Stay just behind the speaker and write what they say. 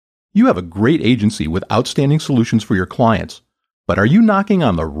You have a great agency with outstanding solutions for your clients, but are you knocking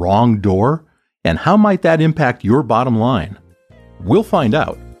on the wrong door? And how might that impact your bottom line? We'll find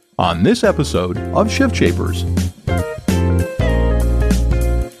out on this episode of Shift Shapers.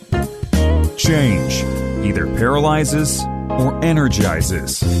 Change either paralyzes or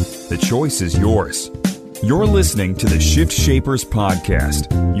energizes. The choice is yours. You're listening to the Shift Shapers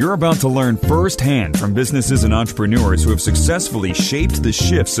podcast. You're about to learn firsthand from businesses and entrepreneurs who have successfully shaped the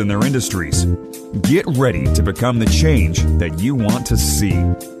shifts in their industries. Get ready to become the change that you want to see.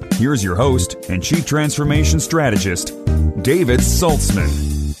 Here's your host and Chief Transformation Strategist, David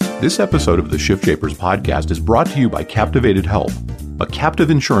Saltzman. This episode of the Shift Shapers podcast is brought to you by Captivated Health, a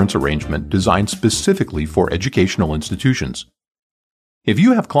captive insurance arrangement designed specifically for educational institutions. If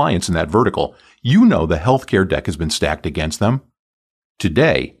you have clients in that vertical, you know the healthcare deck has been stacked against them.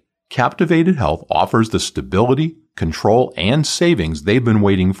 Today, Captivated Health offers the stability, control, and savings they've been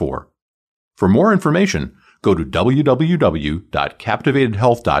waiting for. For more information, go to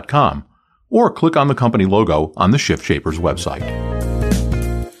www.captivatedhealth.com or click on the company logo on the Shift Shapers website.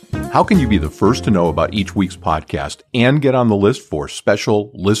 How can you be the first to know about each week's podcast and get on the list for special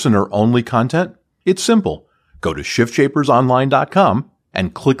listener-only content? It's simple. Go to shiftshapersonline.com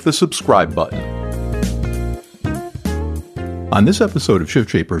and click the subscribe button. On this episode of Shift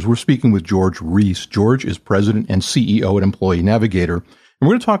Shapers, we're speaking with George Reese. George is president and CEO at Employee Navigator, and we're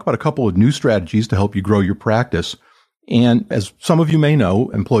going to talk about a couple of new strategies to help you grow your practice. And as some of you may know,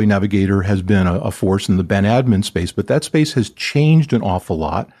 Employee Navigator has been a force in the BenAdmin space, but that space has changed an awful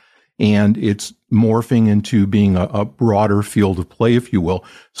lot, and it's morphing into being a broader field of play, if you will.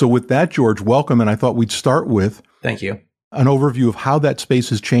 So with that, George, welcome, and I thought we'd start with Thank you. An overview of how that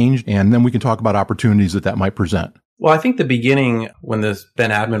space has changed, and then we can talk about opportunities that might present. Well, I think the beginning, when the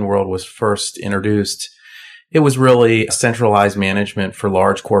BenAdmin world was first introduced, it was really centralized management for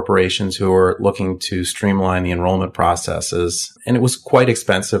large corporations who were looking to streamline the enrollment processes. And it was quite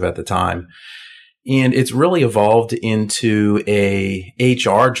expensive at the time. And it's really evolved into a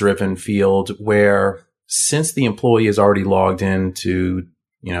HR-driven field where, since the employee is already logged in to,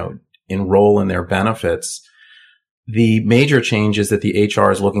 enroll in their benefits, the major change is that the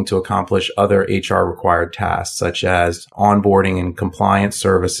HR is looking to accomplish other HR required tasks, such as onboarding and compliance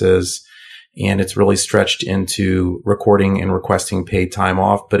services. And it's really stretched into recording and requesting paid time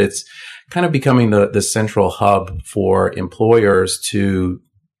off. But it's kind of becoming the central hub for employers to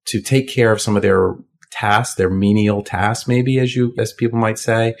take care of some of their tasks, their menial tasks, maybe as people might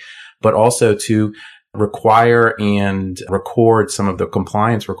say, but also to require and record some of the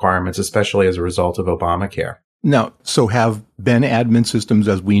compliance requirements, especially as a result of Obamacare. Now, so have BenAdmin systems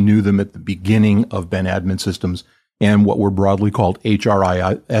as we knew them at the beginning of BenAdmin systems and what were broadly called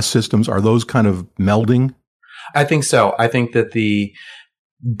HRIS systems, are those kind of melding? I think so. I think that the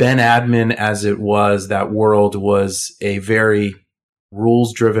BenAdmin, as it was, that world was a very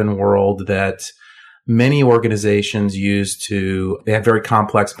rules-driven world that many organizations used they had very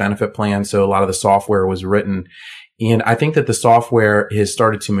complex benefit plans, so a lot of the software was written. And I think that the software has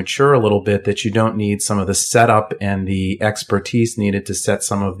started to mature a little bit, that you don't need some of the setup and the expertise needed to set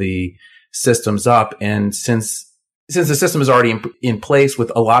some of the systems up. And since the system is already in place with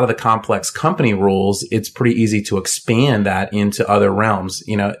a lot of the complex company rules, it's pretty easy to expand that into other realms.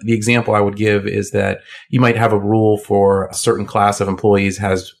 The example I would give is that you might have a rule for a certain class of employees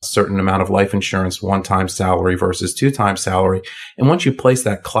has a certain amount of life insurance, 1-time salary versus 2-time salary. And once you place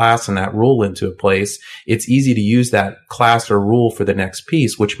that class and that rule into a place, it's easy to use that class or rule for the next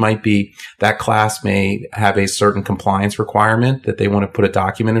piece, which might be that class may have a certain compliance requirement that they want to put a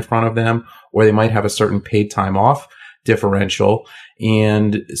document in front of them, or they might have a certain paid time off differential.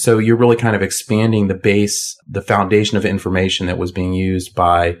 And so you're really kind of expanding the foundation of information that was being used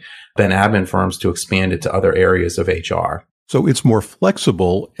by BenAdmin firms to expand it to other areas of HR. So it's more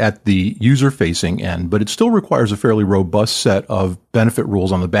flexible at the user-facing end, but it still requires a fairly robust set of benefit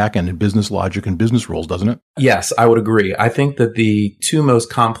rules on the back end and business logic and business rules, doesn't it? Yes, I would agree. I think that the two most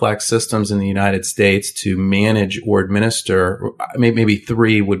complex systems in the United States to manage or administer, maybe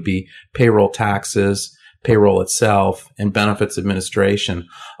three, would be payroll taxes, payroll itself, and benefits administration.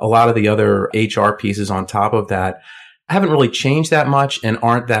 A lot of the other HR pieces on top of that haven't really changed that much and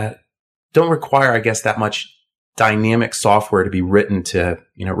don't require, I guess, that much dynamic software to be written to,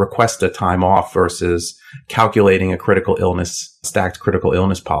 request a time off versus calculating a stacked critical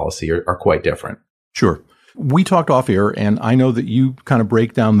illness policy are quite different. Sure. We talked off air, and I know that you kind of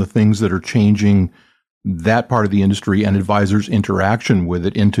break down the things that are changing that part of the industry and advisors' interaction with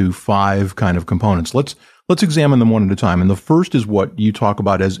it into 5 kind of components. Let's examine them one at a time. And the first is what you talk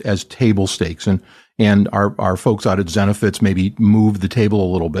about as table stakes. And and our folks out at Zenefits maybe move the table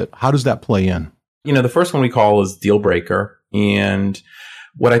a little bit. How does that play in? The first one we call is deal breaker. And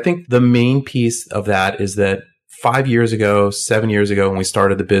what I think the main piece of that is that 5 years ago, 7 years ago, when we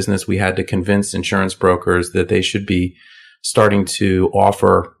started the business, we had to convince insurance brokers that they should be starting to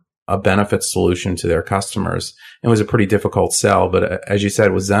offer a benefit solution to their customers. It was a pretty difficult sell, but as you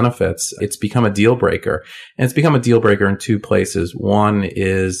said, with Zenefits, it's become a deal breaker. And it's become a deal breaker in two places. One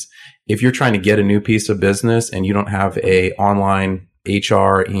is if you're trying to get a new piece of business and you don't have a online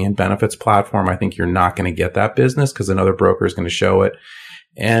HR and benefits platform, I think you're not going to get that business because another broker is going to show it.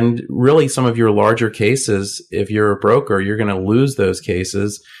 And really, some of your larger cases, if you're a broker, you're going to lose those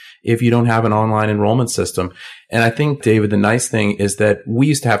cases if you don't have an online enrollment system. And I think, David, the nice thing is that we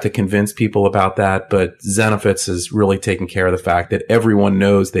used to have to convince people about that, but Zenefits is really taking care of the fact that everyone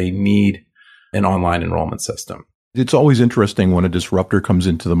knows they need an online enrollment system. It's always interesting when a disruptor comes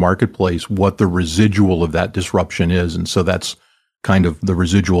into the marketplace, what the residual of that disruption is. And so that's kind of the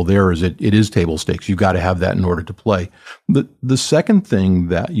residual there is it is table stakes. You've got to have that in order to play. The second thing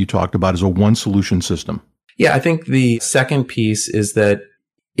that you talked about is a one solution system. Yeah, I think the second piece is that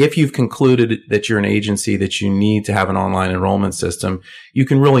if you've concluded that you're an agency that you need to have an online enrollment system, you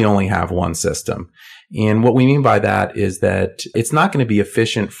can really only have one system. And what we mean by that is that it's not going to be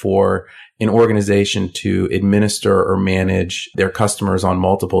efficient for an organization to administer or manage their customers on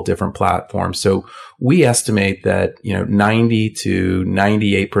multiple different platforms. So we estimate that, 90 to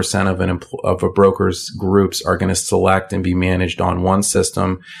 98% of a broker's groups are going to select and be managed on one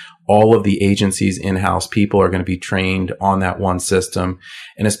system. All of the agency's in-house people are going to be trained on that one system.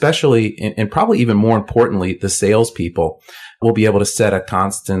 And especially, and probably even more importantly, the salespeople will be able to set a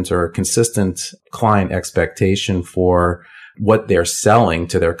constant or consistent client expectation for what they're selling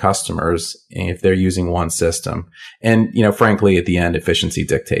to their customers if they're using one system. And, frankly, at the end, efficiency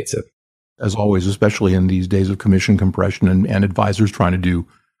dictates it. As always, especially in these days of commission compression and advisors trying to do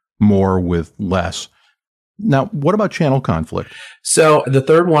more with less. Now, what about channel conflict? So the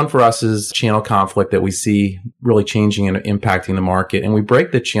third one for us is channel conflict that we see really changing and impacting the market. And we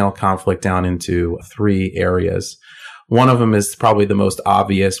break the channel conflict down into three areas. One of them is probably the most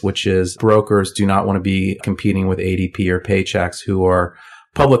obvious, which is brokers do not want to be competing with ADP or Paychex, who are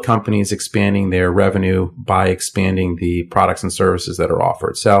public companies expanding their revenue by expanding the products and services that are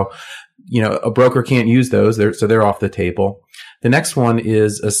offered. So, a broker can't use those, so they're off the table. The next one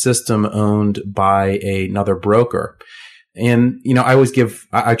is a system owned by another broker. And,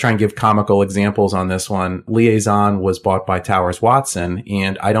 I try and give comical examples on this one. Liaison was bought by Towers Watson,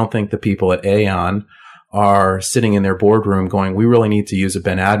 and I don't think the people at Aon are sitting in their boardroom going, we really need to use a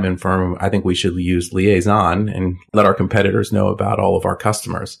BenAdmin firm. I think we should use Liaison and let our competitors know about all of our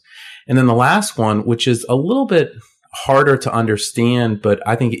customers. And then the last one, which is a little bit harder to understand, but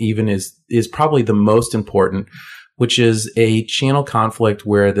I think even is probably the most important, which is a channel conflict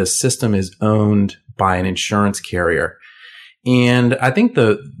where the system is owned by an insurance carrier. And I think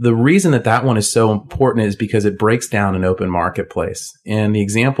the reason that one is so important is because it breaks down an open marketplace. And the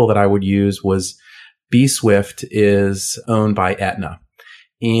example that I would use was bswift is owned by Aetna.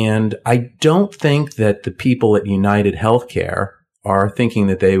 And I don't think that the people at United Healthcare are thinking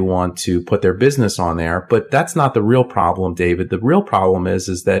that they want to put their business on there, but that's not the real problem, David. The real problem is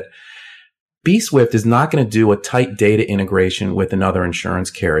that bswift is not going to do a tight data integration with another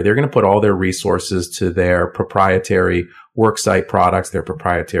insurance carrier. They're going to put all their resources to their proprietary worksite products, their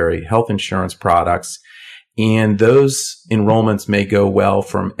proprietary health insurance products, and those enrollments may go well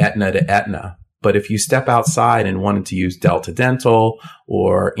from Aetna to Aetna. But if you step outside and wanted to use Delta Dental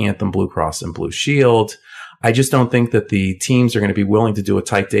or Anthem Blue Cross and Blue Shield, I just don't think that the teams are going to be willing to do a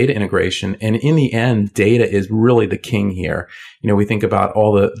tight data integration. And in the end, data is really the king here. We think about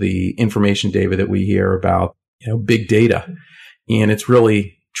all the information, David, that we hear about, big data, and it's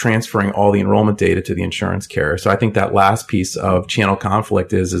really transferring all the enrollment data to the insurance carrier. So I think that last piece of channel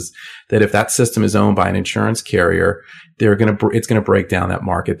conflict is that if that system is owned by an insurance carrier, it's going to break down that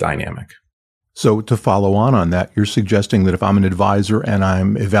market dynamic. So to follow on that, you're suggesting that if I'm an advisor and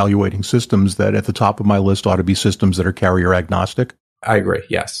I'm evaluating systems, that at the top of my list ought to be systems that are carrier agnostic? I agree.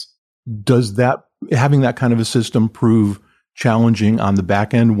 Yes. Does having that kind of a system prove challenging on the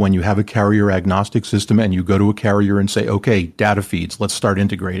back end when you have a carrier agnostic system and you go to a carrier and say, okay, data feeds, let's start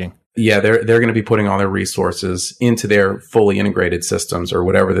integrating? Yeah, they're going to be putting all their resources into their fully integrated systems or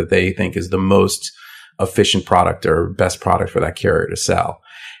whatever that they think is the most efficient product or best product for that carrier to sell.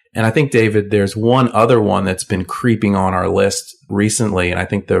 And I think, David, there's one other one that's been creeping on our list recently. And I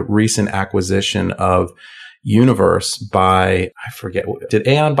think the recent acquisition of Universe by, did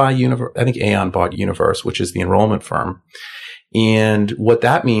Aon buy Universe? I think Aon bought Universe, which is the enrollment firm. And what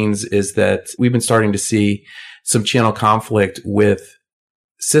that means is that we've been starting to see some channel conflict with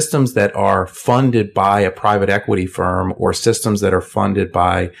systems that are funded by a private equity firm or systems that are funded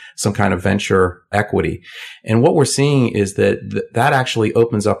by some kind of venture equity. And what we're seeing is that that actually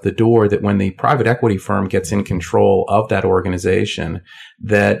opens up the door that when the private equity firm gets in control of that organization,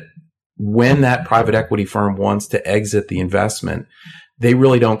 that when that private equity firm wants to exit the investment, they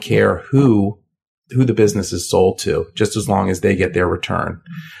really don't care who the business is sold to, just as long as they get their return.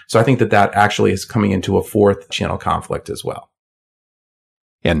 So I think that actually is coming into a fourth channel conflict as well.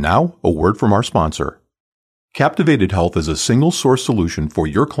 And now, a word from our sponsor. Captivated Health is a single-source solution for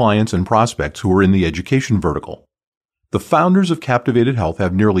your clients and prospects who are in the education vertical. The founders of Captivated Health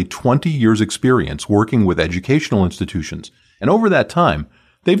have nearly 20 years' experience working with educational institutions, and over that time,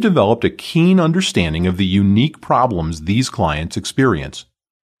 they've developed a keen understanding of the unique problems these clients experience.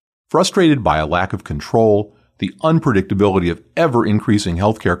 Frustrated by a lack of control, the unpredictability of ever-increasing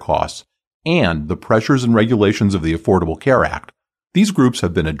healthcare costs, and the pressures and regulations of the Affordable Care Act, these groups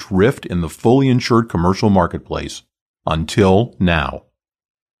have been adrift in the fully insured commercial marketplace until now.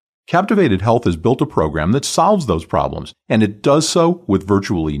 Captivated Health has built a program that solves those problems, and it does so with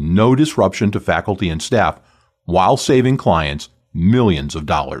virtually no disruption to faculty and staff while saving clients millions of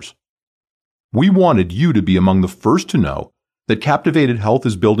dollars. We wanted you to be among the first to know that Captivated Health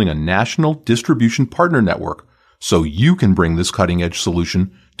is building a national distribution partner network so you can bring this cutting-edge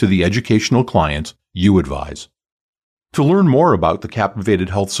solution to the educational clients you advise. To learn more about the Captivated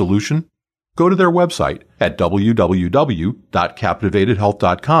Health solution, go to their website at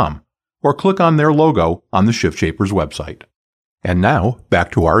www.captivatedhealth.com or click on their logo on the Shift Shapers website. And now,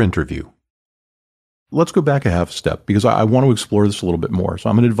 back to our interview. Let's go back a half step because I want to explore this a little bit more. So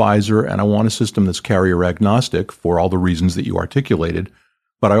I'm an advisor and I want a system that's carrier agnostic for all the reasons that you articulated,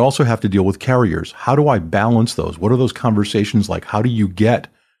 but I also have to deal with carriers. How do I balance those? What are those conversations like? How do you get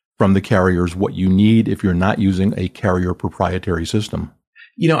from the carriers what you need if you're not using a carrier proprietary system?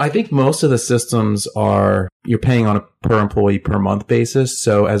 I think most of the systems you're paying on a per employee per month basis.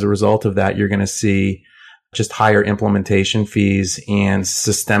 So as a result of that, you're going to see just higher implementation fees and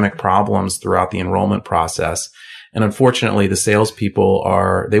systemic problems throughout the enrollment process. And unfortunately, the salespeople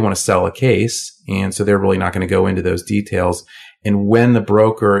they want to sell a case. And so they're really not going to go into those details. And when the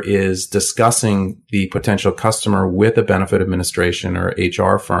broker is discussing the potential customer with a benefit administration or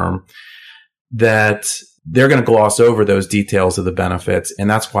HR firm, that they're going to gloss over those details of the benefits. And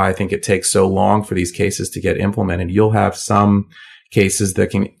that's why I think it takes so long for these cases to get implemented. You'll have some cases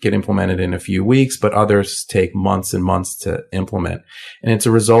that can get implemented in a few weeks, but others take months and months to implement. And it's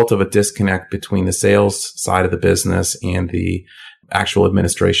a result of a disconnect between the sales side of the business and the actual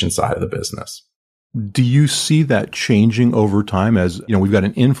administration side of the business. Do you see that changing over time as, we've got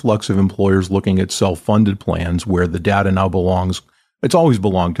an influx of employers looking at self-funded plans where the data now it's always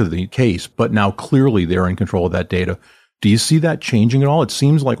belonged to the case, but now clearly they're in control of that data. Do you see that changing at all? It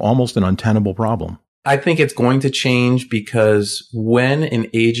seems like almost an untenable problem. I think it's going to change because when an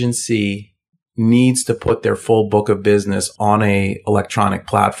agency needs to put their full book of business on a electronic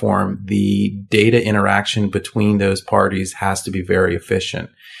platform, the data interaction between those parties has to be very efficient.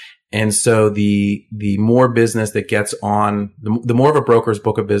 And so the more business that gets on, the more of a broker's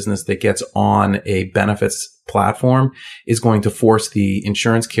book of business that gets on a benefits platform is going to force the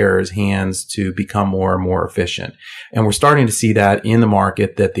insurance carrier's hands to become more and more efficient. And we're starting to see that in the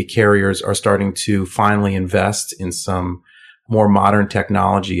market, that the carriers are starting to finally invest in some more modern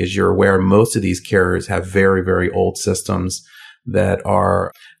technology. As you're aware, most of these carriers have very, very old systems that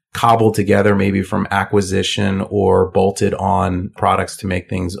are cobbled together maybe from acquisition or bolted on products to make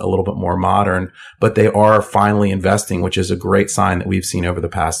things a little bit more modern, but they are finally investing, which is a great sign that we've seen over the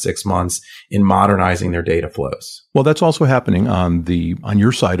past 6 months in modernizing their data flows. Well, that's also happening on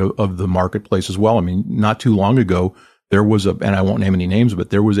your side of the marketplace as well. I mean, not too long ago, there was and I won't name any names, but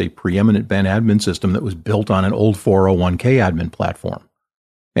there was a preeminent BenAdmin system that was built on an old 401k admin platform.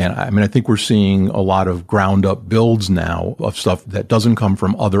 And I think we're seeing a lot of ground up builds now of stuff that doesn't come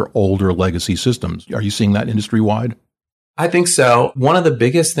from other older legacy systems. Are you seeing that industry wide? I think so. One of the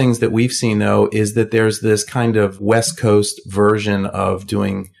biggest things that we've seen, though, is that there's this kind of West Coast version of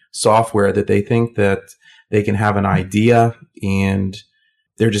doing software that they think that they can have an idea and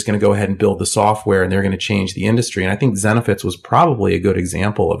they're just going to go ahead and build the software and they're going to change the industry. And I think Zenefits was probably a good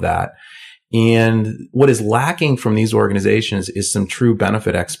example of that. And what is lacking from these organizations is some true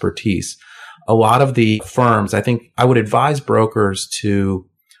benefit expertise. A lot of the firms, I think I would advise brokers to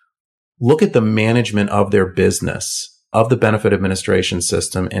look at the management of their business, of the benefit administration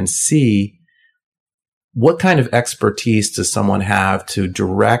system, and see what kind of expertise does someone have to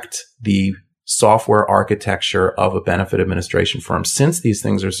direct the software architecture of a benefit administration firm. Since these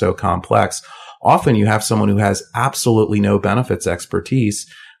things are so complex, often you have someone who has absolutely no benefits expertise.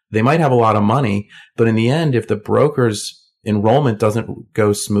 They might have a lot of money, but in the end, if the broker's enrollment doesn't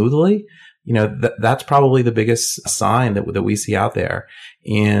go smoothly, that's probably the biggest sign that we see out there.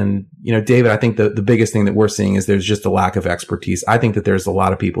 And, David, I think the biggest thing that we're seeing is there's just a lack of expertise. I think that there's a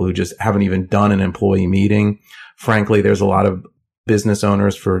lot of people who just haven't even done an employee meeting. Frankly, there's a lot of business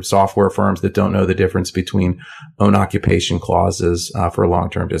owners for software firms that don't know the difference between own occupation clauses for a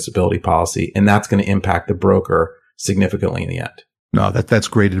long-term disability policy. And that's going to impact the broker significantly in the end. No, that's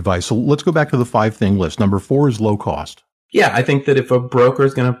great advice. So let's go back to the 5-thing list. Number 4 is low cost. Yeah, I think that if a broker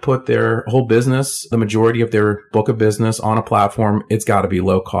is going to put their whole business, the majority of their book of business on a platform, it's got to be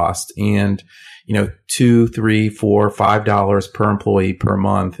low cost. And, $2, $3, $4, $5 per employee per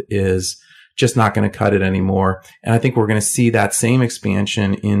month is just not going to cut it anymore. And I think we're going to see that same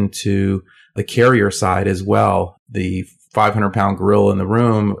expansion into the carrier side as well. The 500-pound gorilla in the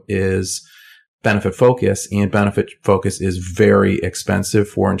room is benefit focus, and benefit focus is very expensive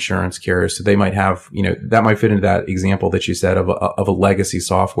for insurance carriers. So they might have, that might fit into that example that you said of a legacy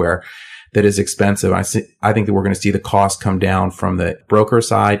software that is expensive. I think that we're going to see the cost come down from the broker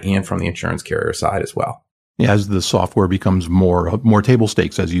side and from the insurance carrier side as well. As the software becomes more table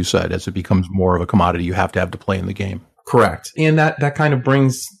stakes, as you said, as it becomes more of a commodity you have to play in the game. Correct. And that kind of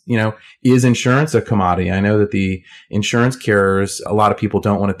brings, is insurance a commodity? I know that the insurance carriers, a lot of people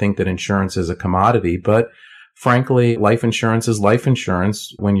don't want to think that insurance is a commodity, but frankly, life insurance is life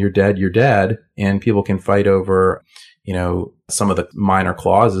insurance. When you're dead, you're dead, and people can fight over, some of the minor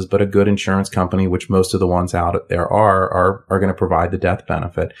clauses, but a good insurance company, which most of the ones out there are going to provide the death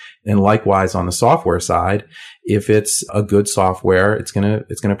benefit. And likewise on the software side, if it's a good software, it's going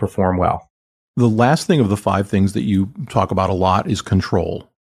to perform well. The last thing of the 5 things that you talk about a lot is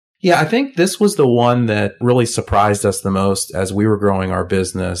control. Yeah, I think this was the one that really surprised us the most as we were growing our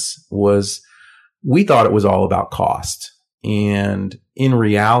business. Was we thought it was all about cost. And in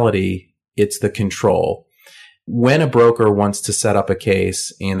reality, it's the control. When a broker wants to set up a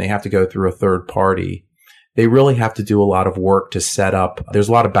case and they have to go through a third party, they really have to do a lot of work to set up. There's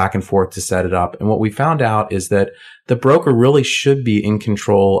a lot of back and forth to set it up. And what we found out is that the broker really should be in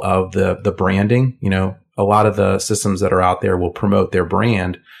control of the branding. A lot of the systems that are out there will promote their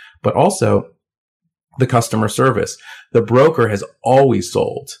brand, but also the customer service. The broker has always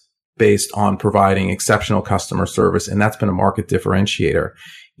sold based on providing exceptional customer service, and that's been a market differentiator,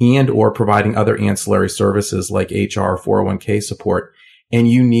 and or providing other ancillary services like HR, 401k support. And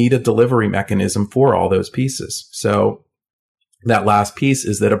you need a delivery mechanism for all those pieces. So that last piece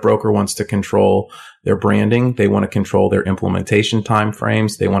is that a broker wants to control their branding. They want to control their implementation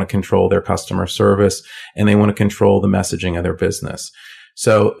timeframes. They want to control their customer service, and they want to control the messaging of their business.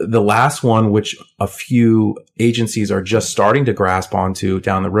 So the last one, which a few agencies are just starting to grasp onto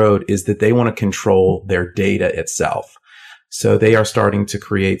down the road, is that they want to control their data itself. So they are starting to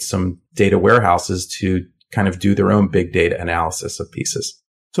create some data warehouses to kind of do their own big data analysis of pieces.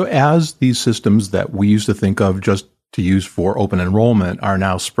 So as these systems that we used to think of just to use for open enrollment are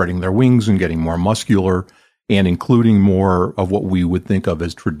now spreading their wings and getting more muscular and including more of what we would think of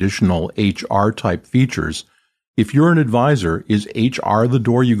as traditional HR type features, if you're an advisor, is HR the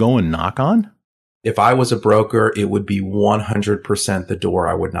door you go and knock on? If I was a broker, it would be 100% the door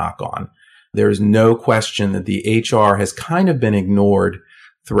I would knock on. There's no question that the HR has kind of been ignored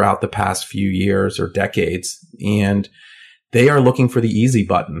throughout the past few years or decades. And they are looking for the easy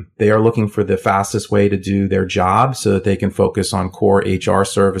button. They are looking for the fastest way to do their job so that they can focus on core HR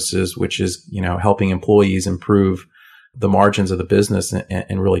services, which is, helping employees improve the margins of the business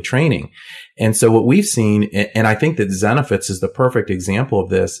and really training. And so what we've seen, and I think that Zenefits is the perfect example of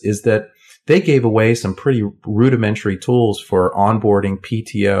this, is that they gave away some pretty rudimentary tools for onboarding,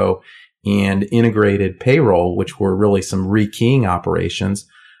 PTO, and integrated payroll, which were really some rekeying operations.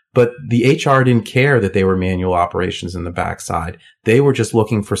 But the HR didn't care that they were manual operations in the backside. They were just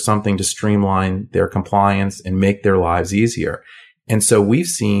looking for something to streamline their compliance and make their lives easier. And so we've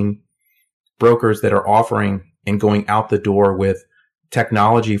seen brokers that are offering and going out the door with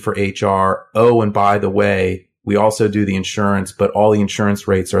technology for HR. Oh, and by the way, we also do the insurance, but all the insurance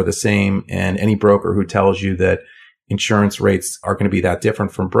rates are the same. And any broker who tells you that insurance rates are going to be that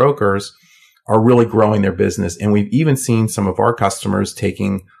different from brokers are really growing their business. And we've even seen some of our customers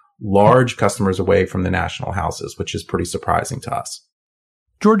taking large customers away from the national houses, which is pretty surprising to us.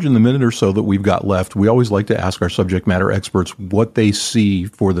 George, in the minute or so that we've got left, we always like to ask our subject matter experts what they see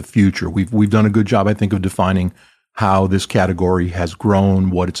for the future. We've done a good job, I think, of defining how this category has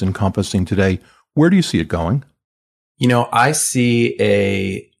grown, what it's encompassing today. Where do you see it going? I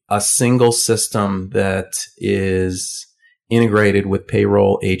see a single system that is integrated with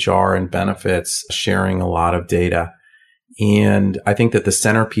payroll, HR, and benefits, sharing a lot of data. And I think that the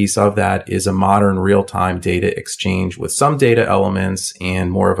centerpiece of that is a modern real-time data exchange with some data elements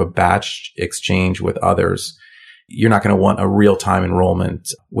and more of a batch exchange with others. You're not going to want a real-time enrollment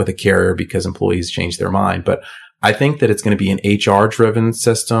with a carrier because employees change their mind. But I think that it's going to be an HR-driven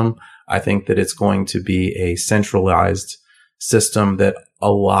system. I think that it's going to be a centralized system that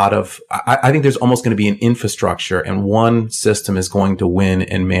I think there's almost going to be an infrastructure, and one system is going to win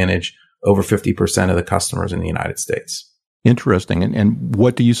and manage over 50% of the customers in the United States. Interesting. And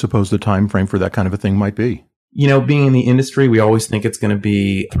what do you suppose the time frame for that kind of a thing might be? Being in the industry, we always think it's going to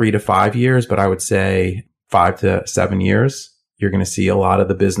be 3 to 5 years, but I would say 5 to 7 years. You're going to see a lot of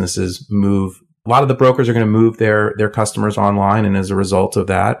the businesses move. A lot of the brokers are going to move their customers online. And as a result of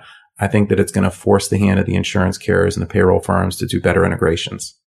that, I think that it's going to force the hand of the insurance carriers and the payroll firms to do better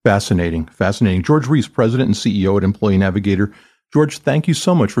integrations. Fascinating. George Reese, President and CEO at Employee Navigator. George, thank you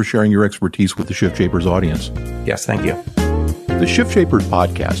so much for sharing your expertise with the Shift Shapers audience. Yes, thank you. The Shift Shapers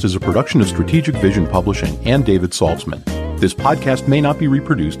podcast is a production of Strategic Vision Publishing and David Saltzman. This podcast may not be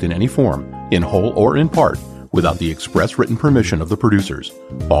reproduced in any form, in whole or in part, without the express written permission of the producers.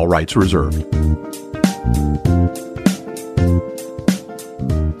 All rights reserved.